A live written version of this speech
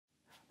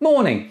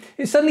Morning.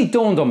 It suddenly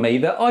dawned on me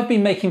that I've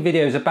been making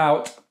videos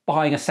about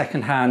buying a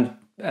second-hand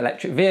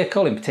electric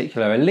vehicle, in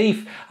particular a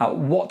Leaf,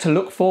 what to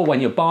look for when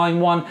you're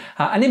buying one,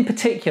 and in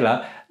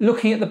particular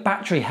looking at the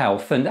battery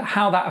health and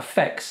how that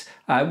affects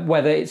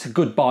whether it's a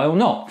good buy or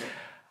not.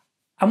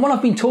 And when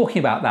I've been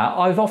talking about that,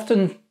 I've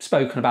often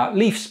spoken about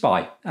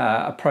LeafSpy,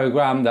 a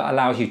program that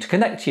allows you to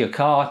connect to your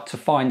car to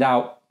find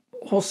out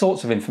all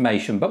sorts of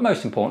information, but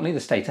most importantly the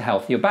state of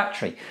health of your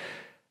battery.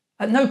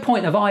 At no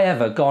point have I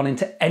ever gone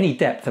into any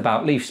depth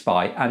about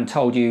LeafSpy and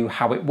told you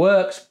how it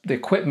works, the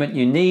equipment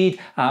you need,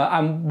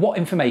 and what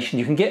information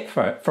you can get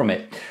from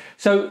it.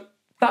 So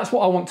that's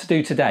what I want to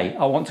do today.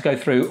 I want to go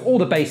through all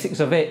the basics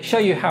of it, show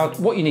you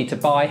what you need to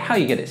buy, how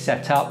you get it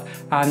set up,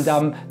 and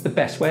the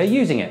best way of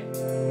using it.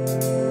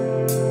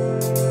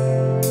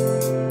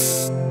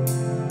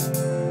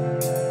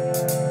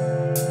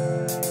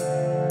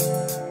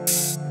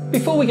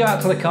 Before we go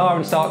out to the car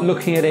and start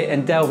looking at it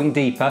and delving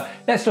deeper,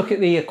 let's look at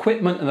the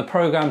equipment and the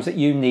programs that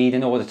you need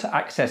in order to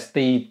access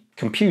the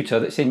computer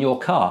that's in your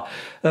car.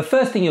 The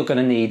first thing you're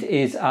going to need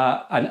is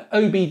an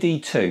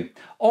OBD2,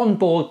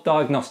 Onboard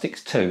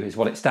Diagnostics 2 is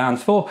what it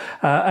stands for,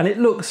 and it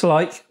looks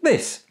like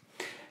this.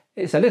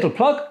 It's a little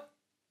plug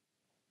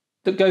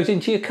that goes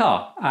into your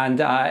car,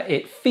 and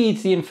it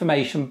feeds the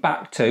information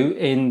back to,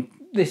 in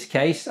this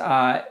case,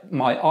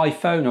 my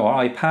iPhone or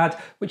iPad,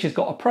 which has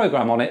got a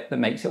program on it that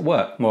makes it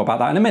work. More about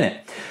that in a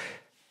minute.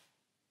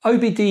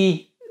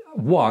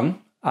 OBD1,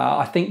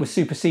 I think, was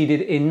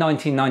superseded in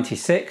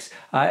 1996.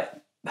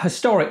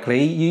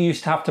 Historically, you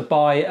used to have to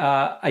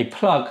buy a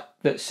plug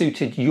that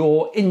suited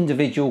your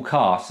individual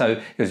car. So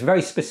it was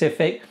very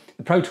specific.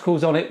 The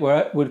protocols on it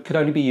could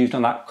only be used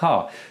on that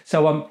car.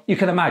 So you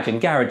can imagine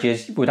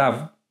garages would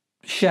have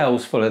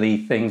shelves full of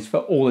these things for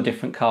all the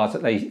different cars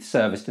that they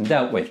serviced and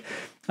dealt with.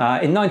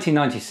 In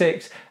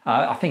 1996,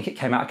 I think it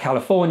came out of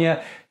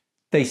California,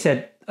 they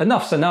said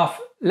enough's enough,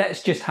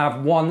 let's just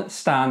have one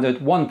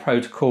standard, one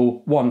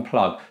protocol, one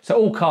plug. So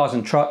all cars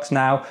and trucks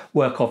now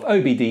work off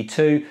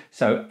OBD2,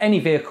 so any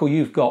vehicle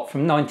you've got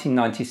from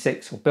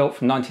 1996 or built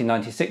from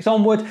 1996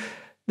 onward,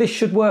 this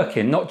should work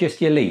in, not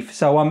just your Leaf.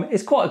 So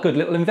it's quite a good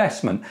little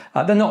investment.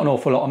 They're not an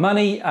awful lot of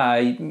money,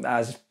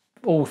 as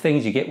all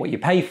things, you get what you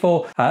pay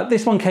for.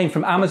 This one came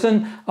from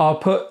Amazon. I'll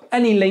put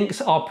any links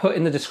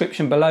in the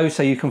description below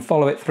so you can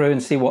follow it through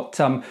and see what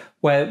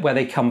where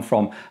they come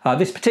from.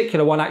 This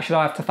particular one, actually,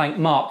 I have to thank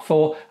Mark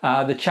for,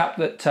 the chap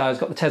that has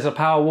got the Tesla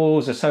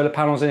Powerwalls, the solar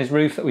panels in his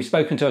roof that we've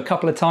spoken to a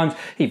couple of times.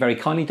 He very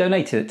kindly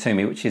donated it to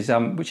me, which is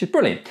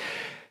brilliant.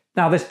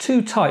 Now, there's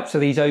two types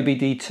of these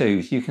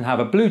OBD2s. You can have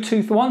a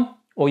Bluetooth one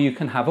or you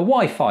can have a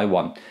Wi-Fi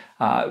one.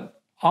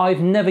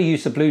 I've never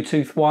used the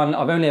Bluetooth one,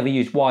 I've only ever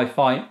used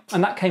Wi-Fi,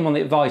 and that came on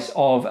the advice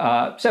of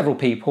several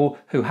people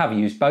who have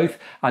used both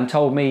and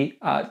told me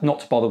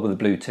not to bother with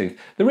the Bluetooth.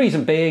 The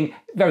reason being,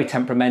 very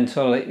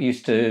temperamental, it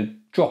used to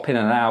drop in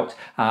and out,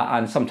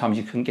 and sometimes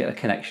you couldn't get a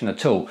connection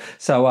at all.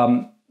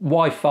 So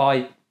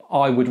Wi-Fi,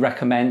 I would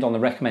recommend, on the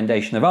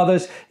recommendation of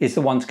others, is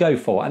the one to go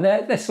for, and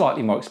they're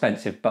slightly more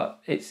expensive,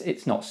 but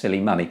it's not silly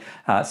money.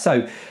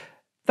 So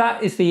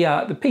that is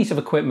the piece of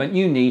equipment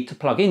you need to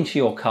plug into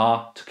your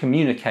car to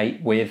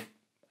communicate with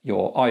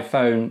your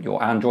iPhone,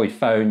 your Android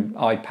phone,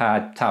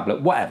 iPad,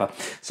 tablet, whatever.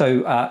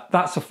 So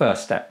that's the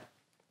first step.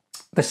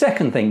 The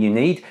second thing you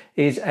need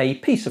is a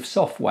piece of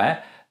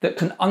software that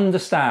can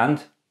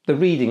understand the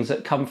readings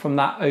that come from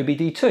that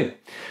OBD2.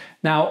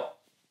 Now,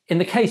 in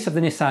the case of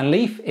the Nissan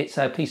Leaf, it's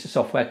a piece of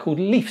software called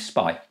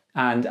LeafSpy,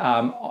 and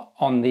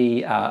on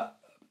the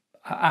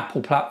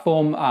Apple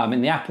platform,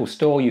 in the Apple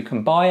store, you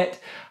can buy it.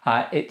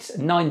 It's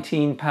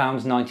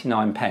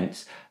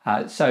 £19.99.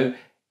 So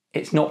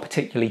it's not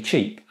particularly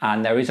cheap,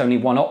 and there is only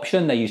one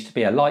option. There used to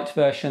be a light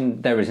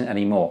version, there isn't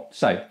anymore.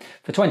 So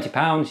for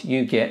 £20,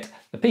 you get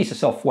the piece of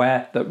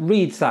software that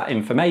reads that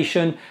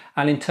information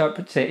and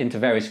interprets it into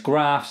various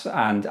graphs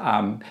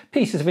and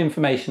pieces of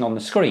information on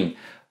the screen.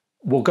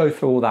 We'll go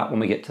through all that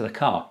when we get to the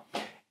car.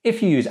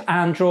 If you use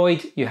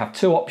Android, you have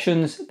two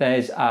options.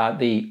 There's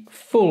the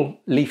full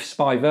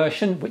LeafSpy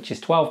version, which is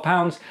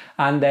 £12,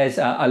 and there's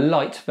a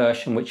light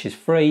version, which is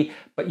free,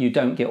 but you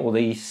don't get all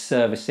the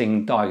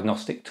servicing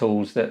diagnostic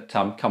tools that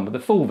come with the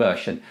full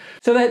version.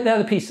 So they're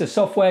the pieces of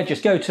software.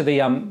 Just go to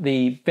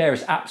the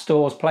various app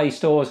stores, Play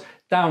stores,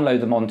 download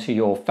them onto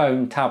your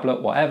phone,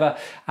 tablet, whatever,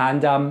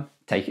 and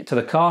take it to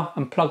the car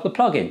and plug the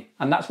plug in.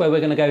 And that's where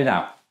we're going to go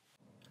now.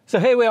 So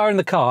here we are in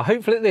the car.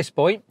 Hopefully at this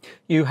point,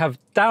 you have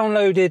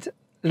downloaded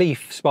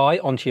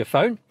LeafSpy onto your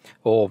phone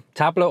or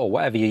tablet or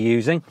whatever you're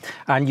using,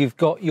 and you've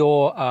got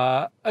your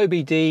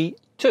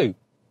OBD2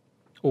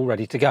 all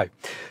ready to go.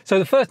 So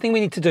the first thing we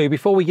need to do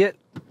before we get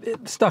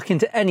stuck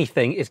into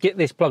anything is get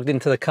this plugged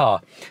into the car.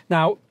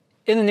 Now,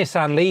 in the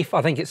Nissan Leaf,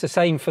 I think it's the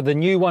same for the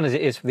new one as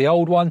it is for the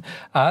old one.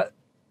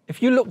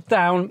 If you look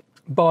down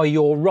by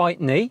your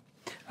right knee,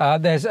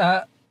 there's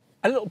a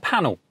little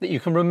panel that you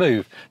can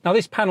remove. Now,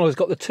 this panel has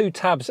got the two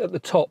tabs at the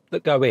top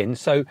that go in.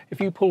 So if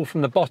you pull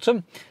from the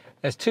bottom,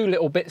 there's two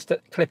little bits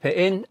that clip it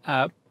in.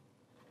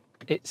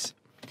 It's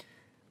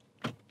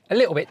A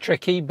little bit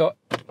tricky, but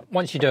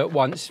once you do it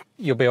once,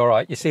 you'll be all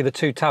right. You see the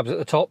two tabs at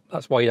the top?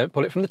 That's why you don't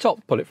pull it from the top,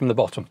 pull it from the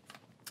bottom.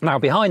 Now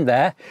behind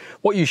there,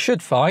 what you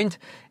should find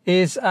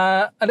is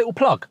a little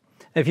plug.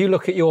 If you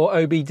look at your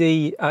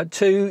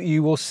OBD2,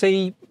 you will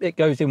see it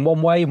goes in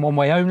one way and one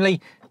way only.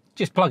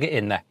 Just plug it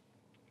in there.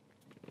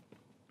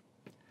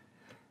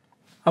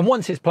 And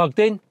once it's plugged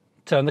in,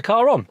 turn the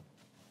car on.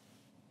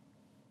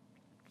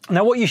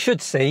 Now what you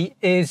should see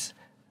is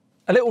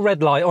a little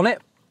red light on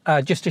it,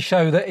 just to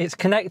show that it's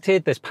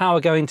connected, there's power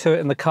going to it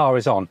and the car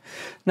is on.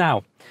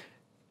 Now,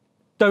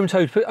 don't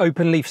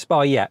open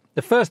LeafSpy yet.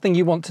 The first thing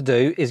you want to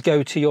do is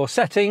go to your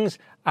settings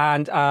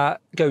and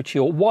go to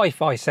your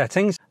Wi-Fi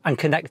settings and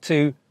connect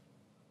to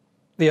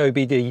the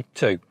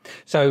OBD2.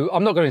 So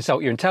I'm not going to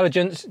insult your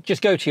intelligence,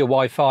 just go to your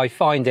Wi-Fi,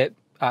 find it,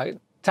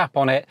 tap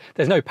on it.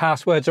 There's no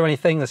passwords or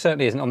anything. There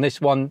certainly isn't on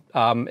this one.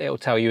 It'll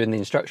tell you in the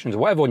instructions,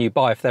 whatever one you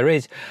buy if there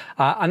is.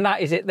 And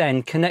that is it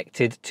then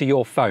connected to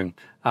your phone.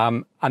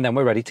 And then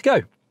we're ready to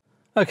go.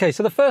 Okay,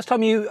 so the first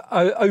time you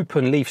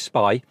open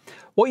LeafSpy,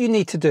 what you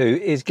need to do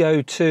is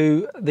go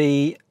to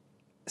the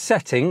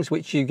settings,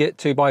 which you get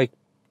to by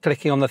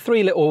clicking on the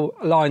three little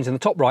lines in the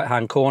top right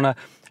hand corner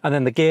and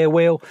then the gear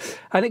wheel.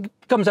 And it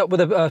comes up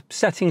with a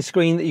settings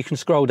screen that you can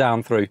scroll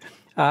down through.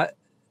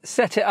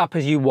 Set it up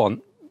as you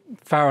want.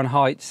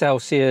 Fahrenheit,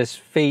 Celsius,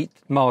 feet,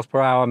 miles per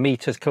hour,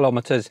 meters,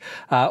 kilometers,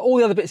 all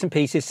the other bits and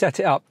pieces, set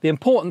it up. The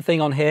important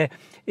thing on here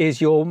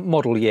is your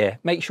model year.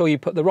 Make sure you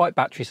put the right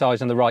battery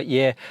size and the right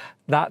year.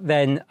 That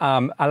then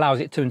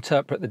allows it to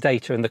interpret the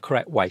data in the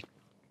correct way.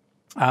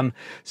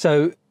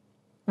 So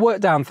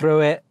work down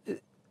through it.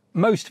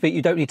 Most of it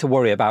you don't need to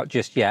worry about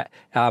just yet.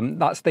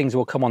 That's things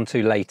we'll come on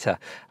to later.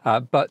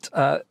 But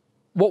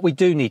what we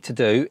do need to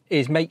do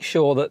is make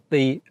sure that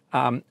the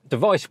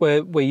device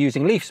we're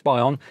using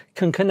LeafSpy on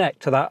can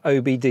connect to that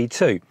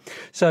OBD2.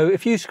 So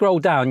if you scroll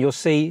down, you'll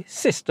see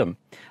System,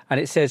 and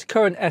it says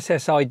Current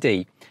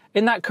SSID.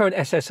 In that current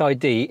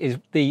SSID is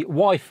the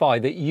Wi-Fi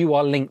that you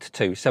are linked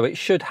to. So it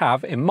should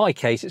have, in my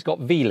case, it's got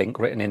V-Link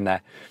written in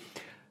there.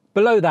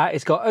 Below that,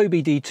 it's got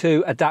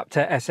OBD2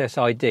 Adapter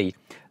SSID.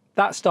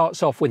 That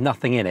starts off with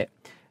nothing in it.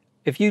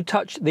 If you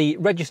touch the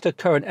Register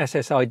Current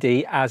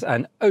SSID as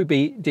an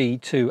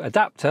OBD2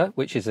 adapter,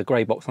 which is the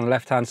grey box on the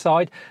left-hand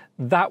side,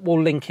 that will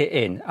link it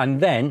in. And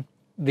then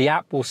the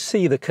app will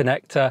see the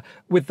connector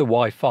with the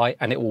Wi-Fi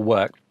and it will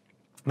work.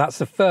 That's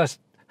the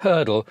first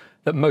hurdle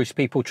that most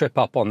people trip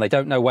up on. They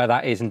don't know where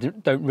that is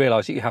and don't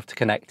realise that you have to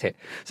connect it.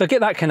 So get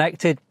that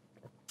connected.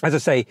 As I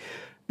say,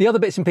 the other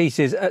bits and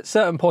pieces, at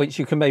certain points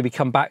you can maybe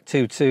come back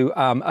to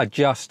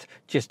adjust,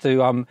 just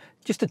to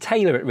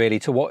tailor it really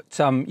to what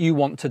you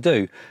want to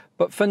do.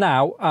 But for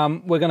now,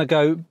 we're going to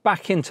go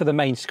back into the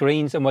main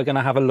screens and we're going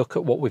to have a look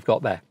at what we've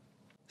got there.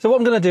 So what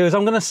I'm going to do is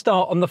I'm going to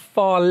start on the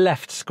far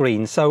left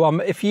screen.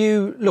 So if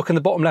you look in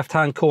the bottom left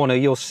hand corner,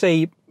 you'll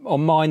see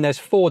on mine there's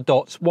 4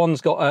 dots. One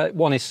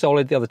is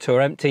solid, the other 2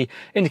 are empty.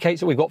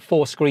 Indicates that we've got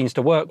 4 screens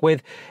to work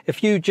with.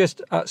 If you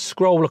just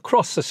scroll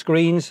across the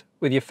screens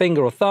with your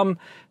finger or thumb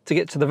to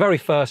get to the very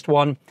first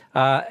one,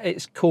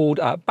 it's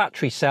called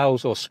battery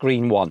cells or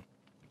screen 1.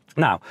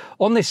 Now,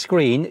 on this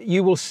screen,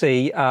 you will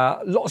see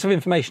lots of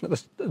information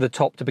at the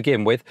top to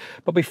begin with.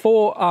 But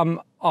before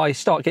I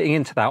start getting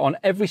into that, on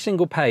every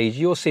single page,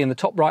 you'll see in the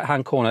top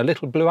right-hand corner a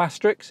little blue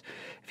asterisk.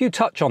 If you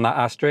touch on that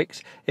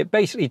asterisk, it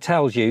basically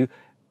tells you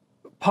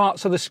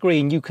parts of the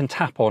screen you can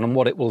tap on and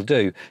what it will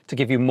do to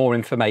give you more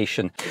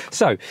information.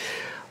 So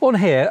on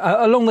here,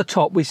 along the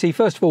top, we see,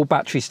 first of all,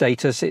 battery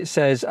status. It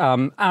says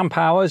amp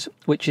hours,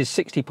 which is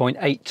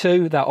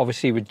 60.82. That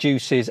obviously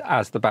reduces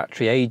as the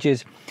battery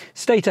ages.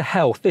 State of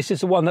health. This is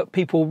the one that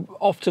people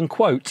often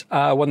quote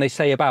when they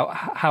say about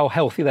how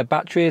healthy their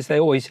battery is. They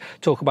always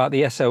talk about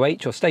the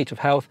SOH or state of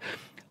health.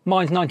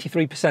 Mine's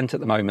 93% at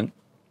the moment.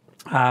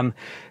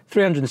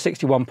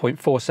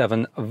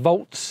 361.47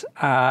 volts.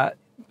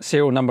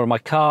 Serial number of my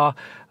car.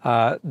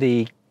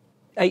 The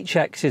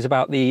HX is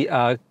about the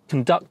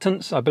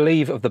conductance, I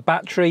believe, of the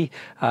battery,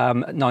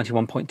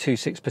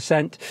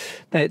 91.26%.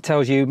 Then it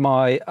tells you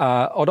my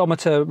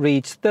odometer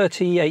reads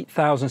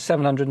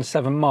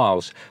 38,707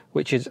 miles,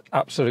 which is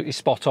absolutely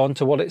spot on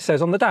to what it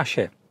says on the dash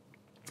here.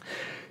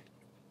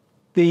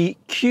 The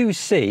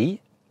QC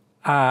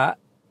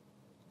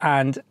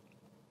and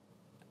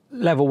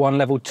level 1,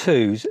 level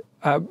 2s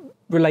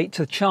relate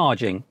to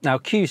charging. Now,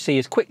 QC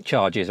is quick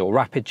charges or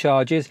rapid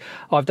charges.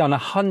 I've done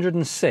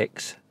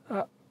 106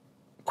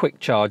 quick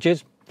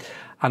charges,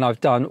 and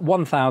I've done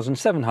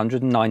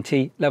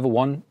 1,790 level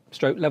 1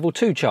 / level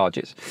 2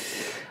 charges.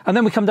 And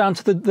then we come down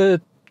to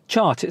the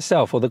chart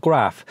itself, or the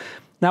graph.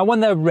 Now, when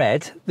they're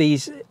red,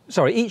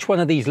 each one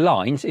of these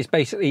lines is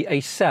basically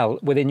a cell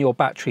within your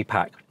battery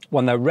pack.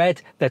 When they're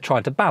red, they're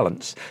trying to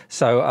balance.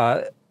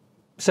 So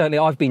certainly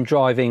I've been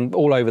driving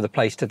all over the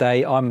place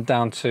today. I'm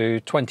down to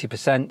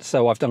 20%,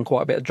 so I've done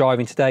quite a bit of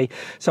driving today.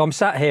 So I'm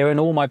sat here and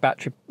all my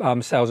battery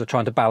cells are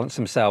trying to balance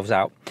themselves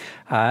out.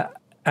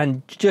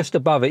 And just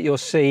above it, you'll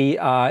see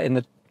in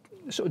the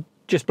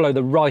just below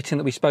the writing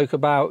that we spoke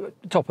about,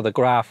 top of the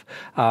graph,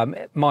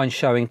 mine's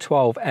showing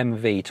 12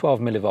 MV, 12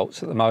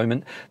 millivolts at the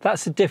moment.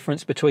 That's the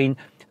difference between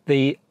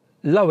the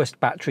lowest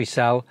battery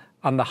cell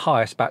and the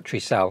highest battery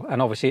cell,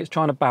 and obviously it's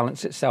trying to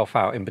balance itself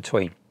out in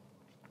between.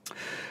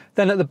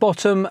 Then at the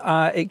bottom,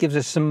 it gives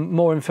us some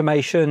more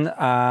information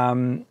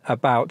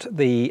about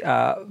the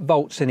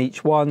volts in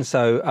each one.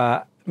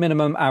 So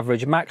minimum,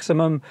 average,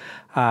 maximum.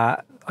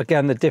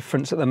 Again, the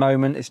difference at the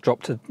moment is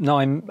dropped to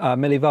 9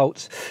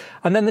 millivolts.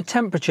 And then the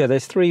temperature,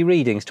 there's 3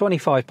 readings,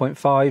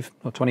 25.5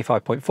 or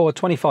 25.4,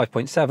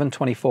 25.7,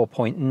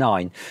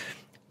 24.9.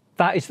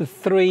 That is the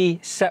 3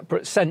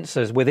 separate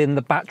sensors within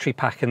the battery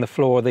pack in the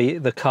floor of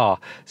the car.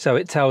 So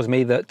it tells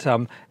me that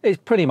it's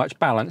pretty much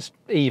balanced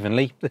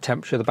evenly, the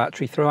temperature of the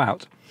battery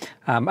throughout.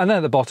 And then at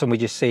the bottom, we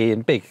just see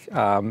in big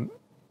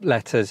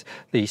letters,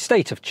 the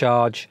state of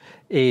charge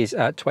is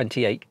at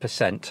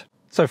 28%.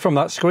 So from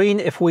that screen,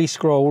 if we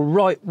scroll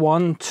right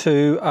one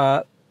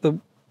to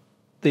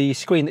the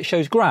screen that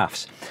shows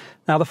graphs.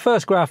 Now, the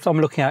first graph I'm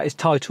looking at is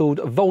titled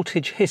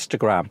Voltage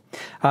Histogram.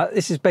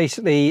 This is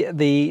basically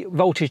the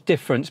voltage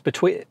difference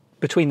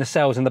between the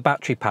cells in the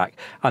battery pack.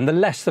 And the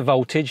less the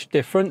voltage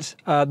difference,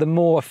 the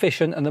more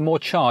efficient and the more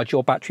charge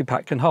your battery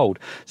pack can hold.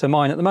 So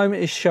mine at the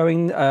moment is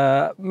showing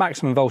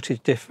maximum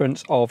voltage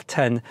difference of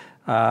 10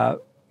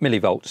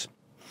 millivolts.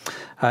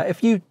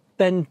 If you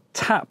then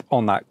tap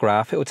on that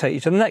graph, it will take you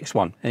to the next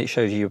one, and it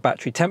shows you a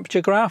battery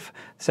temperature graph,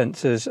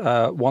 sensors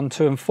 1,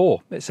 2 and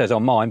 4 it says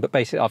on mine, but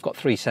basically I've got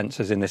 3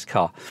 sensors in this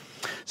car,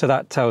 so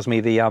that tells me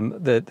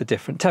the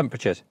different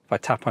temperatures. If I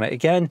tap on it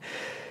again,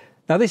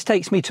 now this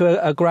takes me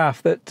to a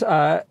graph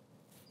that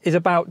is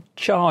about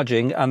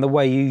charging and the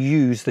way you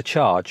use the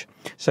charge.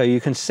 So you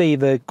can see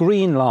the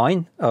green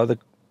line, or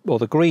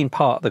the green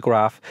part of the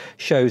graph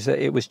shows that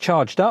it was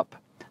charged up,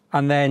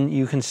 and then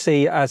you can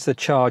see as the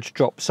charge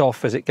drops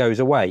off as it goes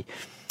away.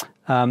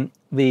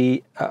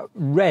 The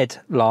red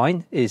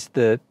line is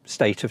the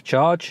state of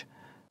charge.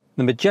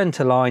 The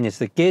magenta line is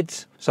the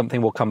GIDS,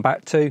 something we'll come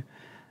back to.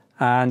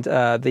 And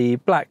the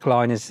black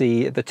line is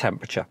the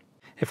temperature.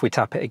 If we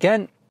tap it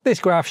again,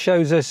 this graph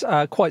shows us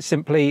quite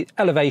simply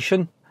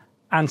elevation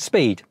and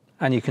speed.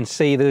 And you can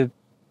see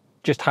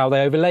just how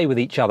they overlay with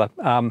each other.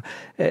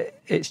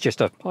 It's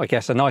just, I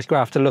guess, a nice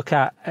graph to look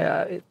at.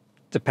 It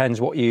depends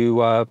what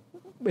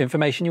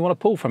information you want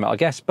to pull from it, I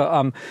guess,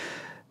 but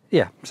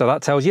yeah, so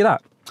that tells you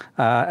that.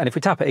 And if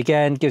we tap it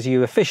again, gives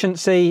you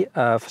efficiency.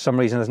 For some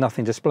reason there's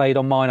nothing displayed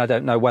on mine. I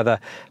don't know whether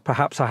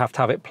perhaps I have to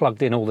have it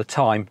plugged in all the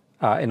time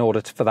in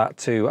order for that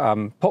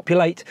to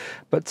populate,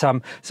 but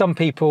some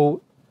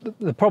people,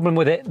 the problem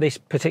with this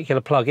particular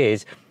plug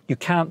is you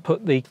can't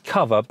put the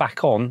cover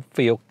back on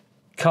for your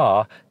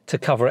car to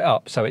cover it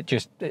up, so it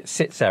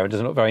sits there and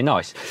doesn't look very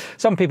nice.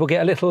 Some people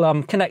get a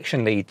little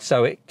connection lead,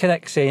 so it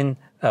connects in.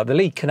 The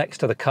lead connects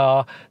to the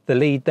car, the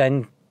lead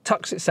then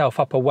tucks itself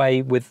up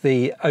away with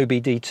the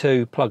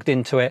OBD2 plugged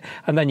into it,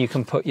 and then you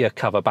can put your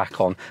cover back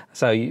on.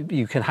 So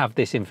you can have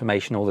this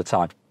information all the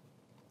time.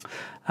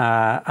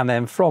 And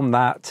then from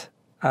that,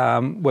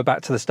 we're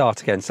back to the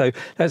start again. So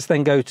let's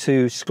then go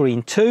to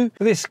screen 2.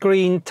 This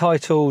screen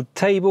titled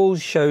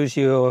Tables shows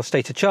your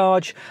state of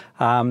charge,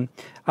 and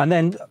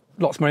then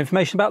lots more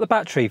information about the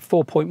battery.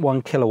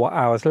 4.1 kilowatt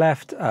hours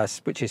left,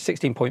 which is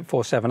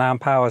 16.47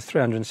 amp hours,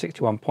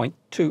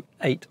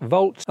 361.28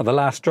 volts. Now, the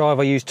last drive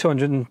I used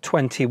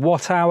 220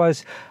 watt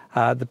hours.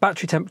 The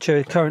battery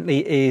temperature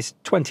currently is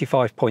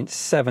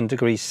 25.7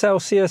 degrees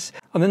Celsius.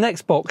 And the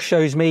next box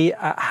shows me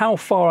how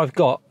far I've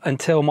got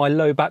until my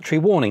low battery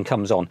warning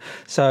comes on.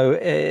 So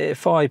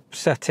if I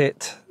set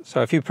it,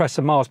 so if you press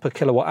the miles per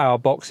kilowatt hour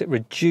box, it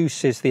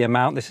reduces the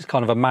amount. This is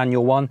kind of a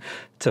manual one,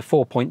 to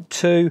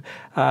 4.2.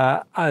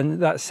 And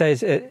that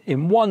says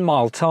in 1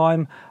 mile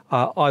time,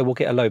 I will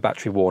get a low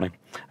battery warning.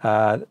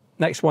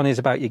 Next one is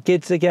about your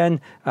GIDS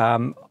again.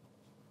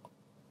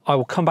 I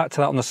will come back to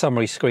that on the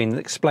summary screen and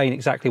explain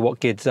exactly what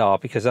GIDS are,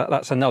 because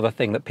that's another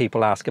thing that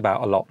people ask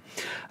about a lot.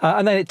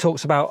 And then it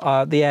talks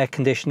about the air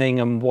conditioning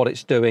and what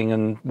it's doing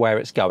and where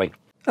it's going.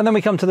 And then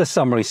we come to the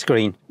summary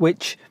screen,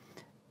 which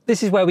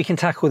this is where we can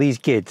tackle these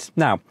GIDS.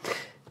 Now,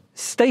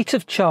 state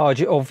of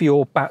charge of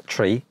your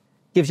battery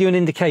gives you an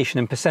indication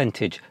in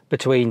percentage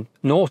between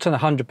 0 and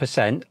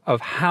 100%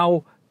 of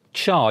how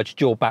charged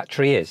your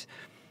battery is.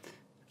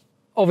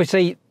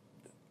 Obviously,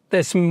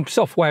 there's some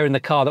software in the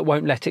car that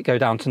won't let it go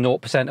down to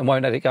 0% and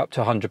won't let it go up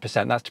to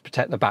 100%. That's to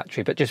protect the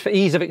battery. But just for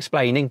ease of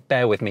explaining,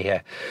 bear with me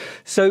here.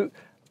 So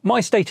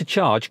my state of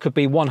charge could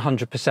be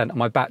 100% of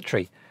my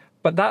battery,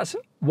 but that's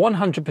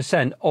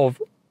 100%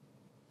 of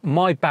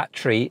my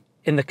battery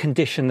in the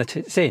condition that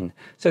it's in.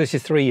 So this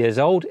is 3 years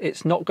old.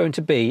 It's not going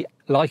to be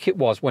like it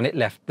was when it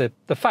left the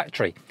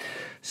factory.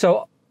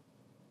 So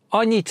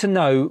I need to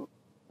know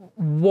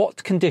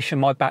what condition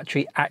my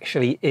battery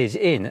actually is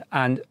in.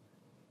 And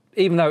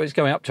even though it's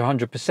going up to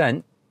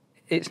 100%,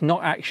 it's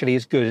not actually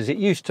as good as it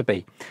used to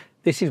be.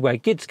 This is where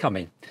GIDS come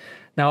in.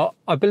 Now,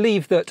 I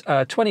believe that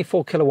a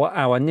 24 kilowatt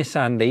hour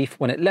Nissan Leaf,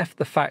 when it left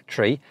the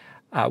factory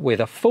with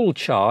a full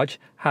charge,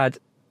 had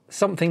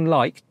something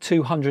like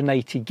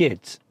 280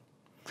 GIDS.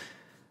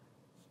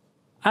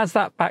 as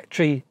that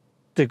battery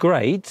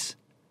degrades,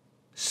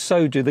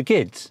 so do the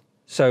GIDs.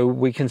 So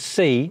we can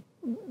see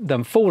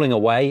them falling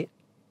away,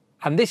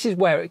 and this is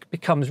where it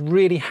becomes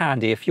really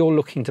handy if you're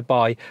looking to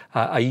buy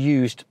a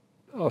used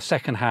or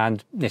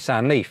second-hand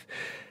Nissan Leaf.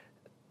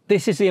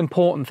 This is the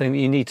important thing that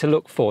you need to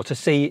look for to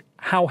see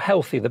how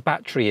healthy the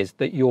battery is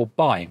that you're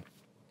buying.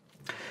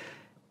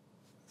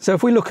 So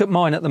if we look at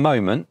mine at the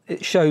moment,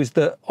 it shows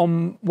that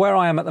on where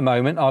I am at the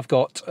moment, I've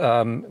got,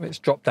 it's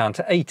dropped down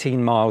to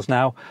 18 miles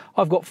now,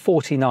 I've got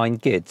 49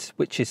 GIDs,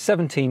 which is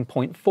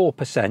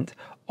 17.4%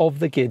 of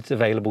the GIDs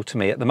available to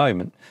me at the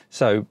moment.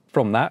 So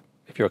from that,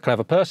 if you're a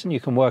clever person, you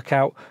can work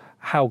out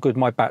how good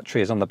my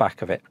battery is on the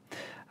back of it.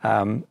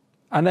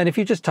 And then if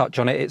you just touch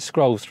on it, it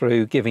scrolls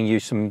through giving you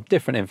some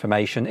different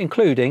information,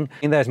 including,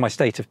 and there's my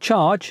state of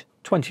charge,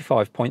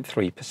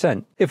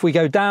 25.3%. If we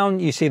go down,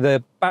 you see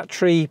the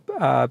battery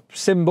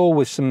symbol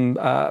with some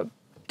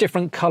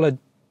different coloured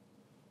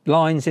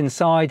lines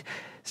inside.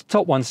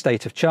 Top one,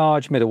 state of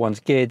charge, middle one's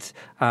GIDs,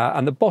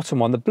 and the bottom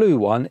one, the blue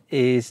one,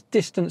 is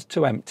distance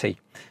to empty.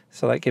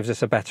 So that gives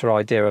us a better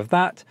idea of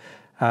that.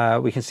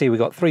 We can see we've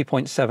got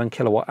 3.7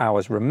 kilowatt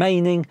hours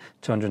remaining,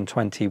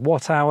 220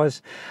 watt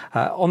hours.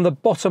 On the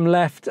bottom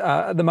left,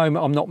 at the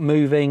moment I'm not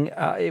moving,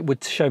 it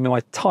would show me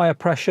my tyre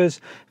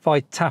pressures. If I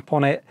tap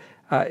on it,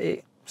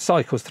 it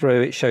cycles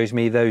through, it shows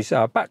me those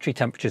battery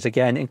temperatures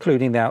again,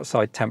 including the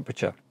outside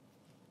temperature.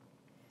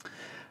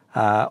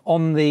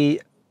 On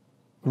the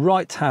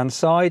right hand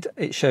side,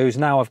 it shows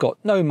now I've got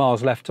no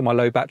miles left to my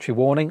low battery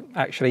warning.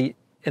 Actually,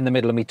 in the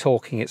middle of me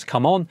talking, it's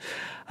come on.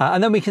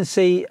 And then we can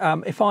see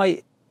if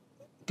I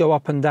go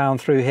up and down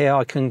through here,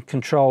 I can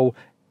control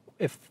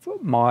if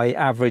my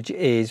average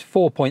is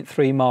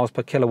 4.3 miles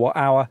per kilowatt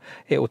hour,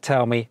 it will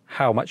tell me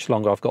how much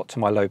longer I've got to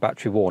my low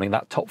battery warning.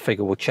 That top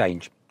figure will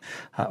change.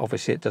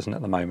 Obviously it doesn't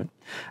at the moment.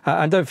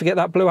 And don't forget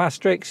that blue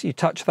asterisk, you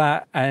touch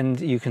that and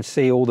you can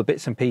see all the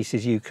bits and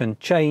pieces you can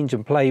change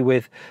and play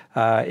with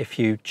if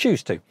you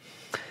choose to.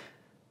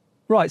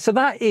 Right, so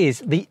that is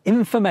the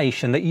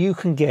information that you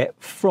can get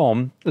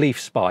from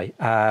LeafSpy,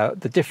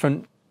 the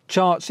different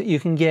charts that you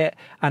can get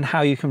and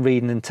how you can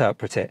read and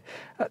interpret it.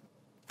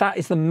 That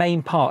is the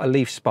main part of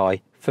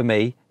LeafSpy for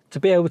me, to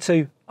be able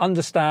to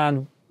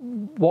understand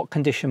what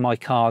condition my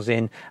car's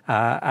in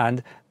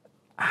and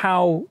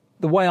how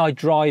the way I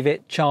drive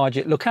it, charge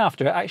it, look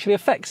after it actually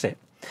affects it.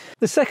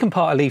 The second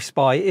part of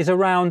LeafSpy is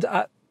around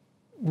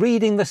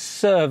reading the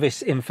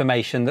service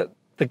information that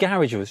the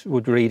garage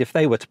would read if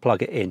they were to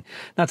plug it in.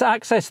 Now to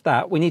access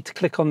that, we need to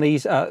click on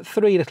these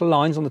three little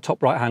lines on the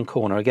top right hand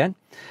corner again.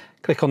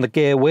 Click on the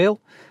gear wheel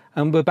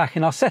and we're back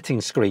in our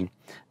settings screen.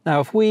 Now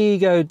if we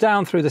go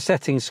down through the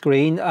settings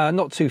screen,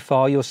 not too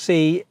far, you'll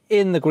see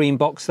in the green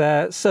box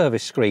there,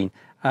 service screen,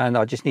 and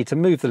I just need to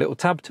move the little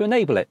tab to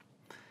enable it.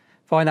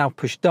 If I now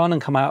push done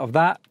and come out of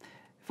that,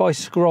 if I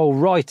scroll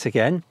right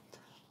again,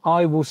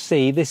 I will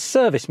see this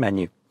service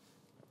menu.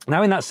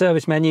 Now in that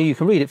service menu, you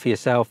can read it for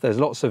yourself. There's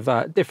lots of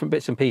different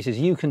bits and pieces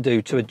you can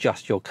do to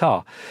adjust your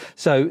car.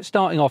 So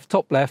starting off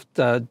top left,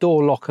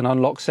 door lock and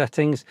unlock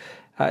settings,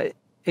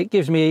 it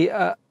gives me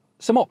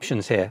some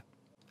options here.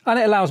 And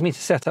it allows me to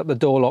set up the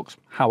door locks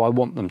how I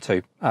want them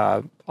to.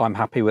 I'm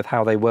happy with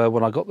how they were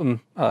when I got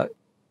them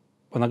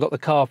when I got the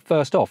car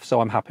first off,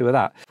 so I'm happy with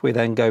that. If we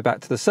then go back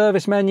to the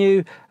service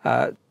menu,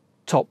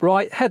 top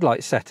right,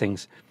 headlight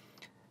settings.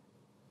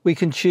 We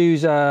can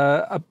choose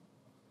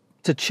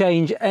to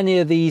change any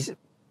of these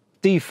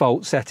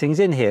default settings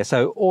in here.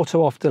 So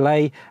auto off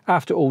delay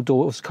after all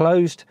doors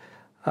closed.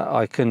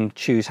 I can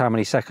choose how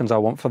many seconds I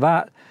want for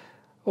that.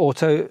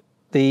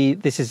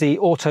 This is the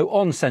auto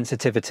on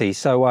sensitivity,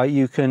 so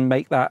you can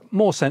make that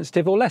more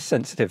sensitive or less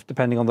sensitive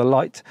depending on the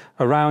light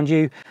around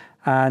you.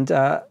 And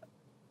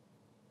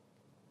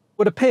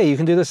would appear you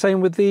can do the same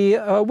with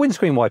the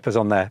windscreen wipers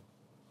on there.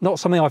 Not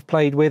something I've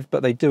played with,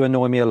 but they do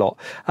annoy me a lot.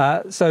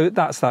 So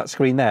that's that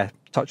screen there.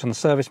 Touch on the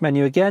service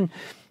menu again.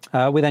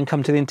 We then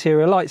come to the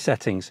interior light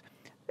settings.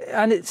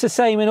 And it's the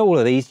same in all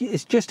of these.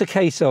 It's just a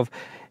case of,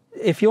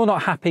 if you're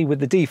not happy with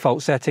the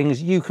default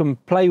settings, you can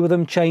play with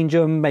them, change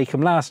them, make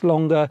them last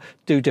longer,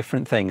 do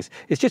different things.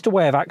 It's just a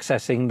way of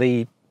accessing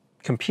the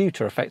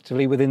computer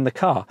effectively within the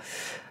car.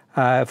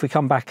 If we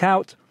come back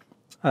out,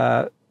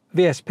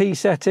 VSP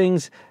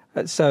settings,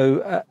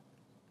 so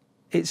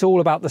it's all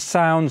about the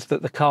sounds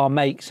that the car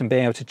makes and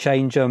being able to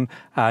change them.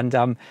 And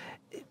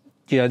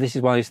you know, this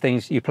is one of those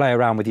things you play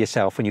around with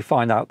yourself and you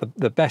find out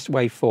the best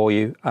way for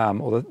you,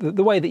 or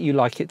the way that you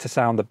like it to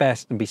sound the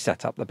best and be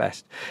set up the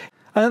best.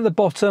 And at the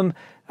bottom,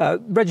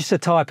 register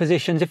tyre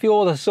positions. If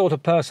you're the sort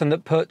of person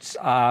that puts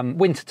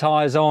winter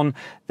tyres on,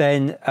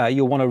 then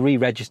you'll want to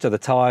re-register the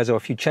tyres, or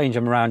if you change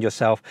them around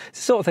yourself. It's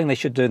the sort of thing they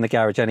should do in the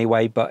garage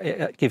anyway, but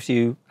it gives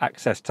you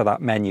access to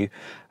that menu.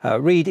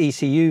 Read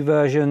ECU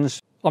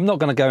versions. I'm not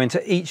going to go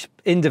into each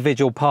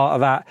individual part of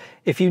that.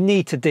 If you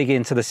need to dig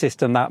into the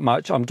system that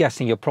much, I'm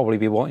guessing you'll probably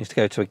be wanting to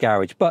go to a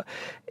garage. But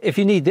if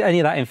you need any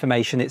of that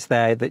information, it's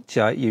there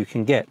that you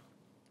can get.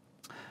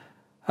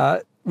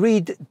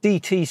 Read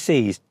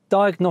DTCs,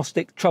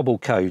 diagnostic trouble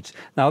codes.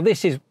 Now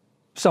this is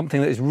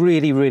something that is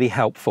really, really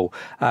helpful.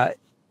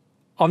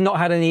 I've not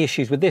had any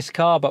issues with this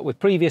car, but with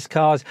previous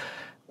cars,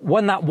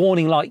 when that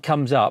warning light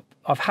comes up,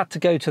 I've had to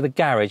go to the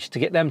garage to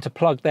get them to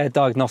plug their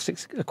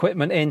diagnostics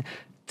equipment in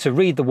to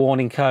read the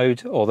warning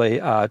code or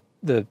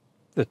the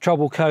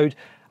trouble code,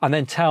 and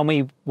then tell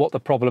me what the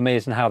problem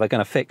is and how they're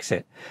going to fix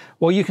it.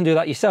 Well, you can do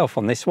that yourself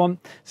on this one.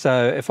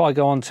 So if I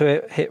go onto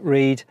it, hit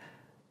read,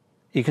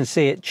 you can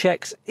see it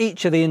checks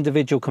each of the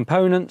individual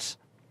components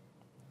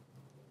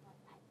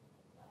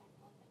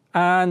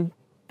and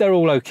they're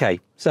all okay.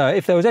 So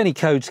if there was any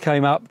codes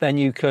came up, then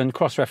you can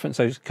cross-reference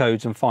those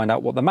codes and find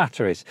out what the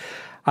matter is.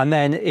 And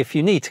then if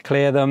you need to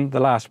clear them, the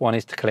last one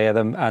is to clear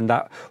them. And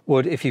that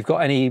would, if you've got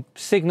any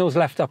signals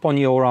left up on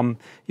your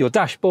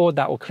dashboard,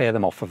 that will clear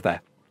them off of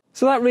there.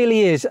 So that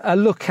really is a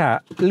look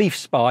at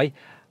LeafSpy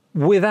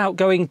without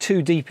going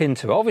too deep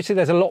into it. Obviously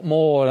there's a lot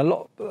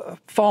more,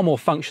 far more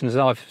functions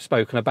than I've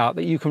spoken about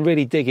that you can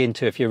really dig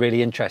into if you're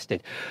really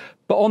interested.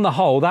 But on the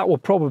whole, that will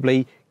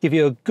probably give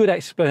you a good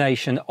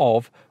explanation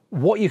of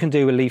what you can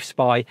do with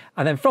LeafSpy,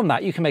 and then from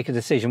that you can make a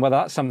decision whether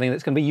that's something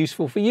that's going to be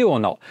useful for you or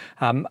not.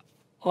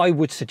 I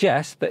would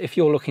suggest that if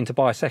you're looking to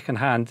buy a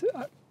second-hand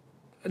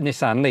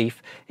Nissan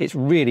Leaf, it's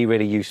really,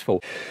 really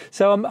useful.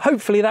 So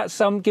hopefully that's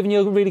given you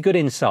a really good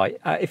insight.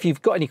 If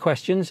you've got any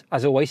questions,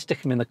 as always,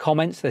 stick them in the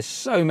comments. There's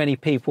so many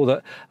people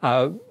that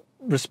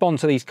respond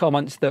to these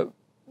comments that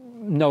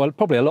know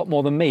probably a lot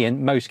more than me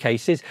in most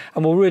cases,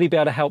 and will really be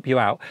able to help you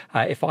out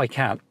if I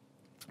can.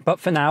 But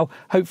for now,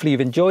 hopefully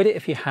you've enjoyed it.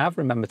 If you have,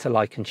 remember to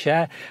like and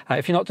share.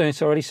 If you're not doing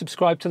so already,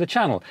 subscribe to the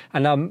channel.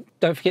 And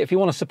don't forget, if you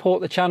want to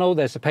support the channel,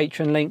 there's a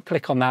Patreon link.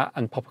 Click on that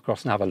and pop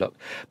across and have a look.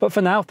 But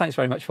for now, thanks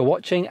very much for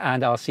watching,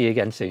 and I'll see you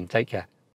again soon. Take care.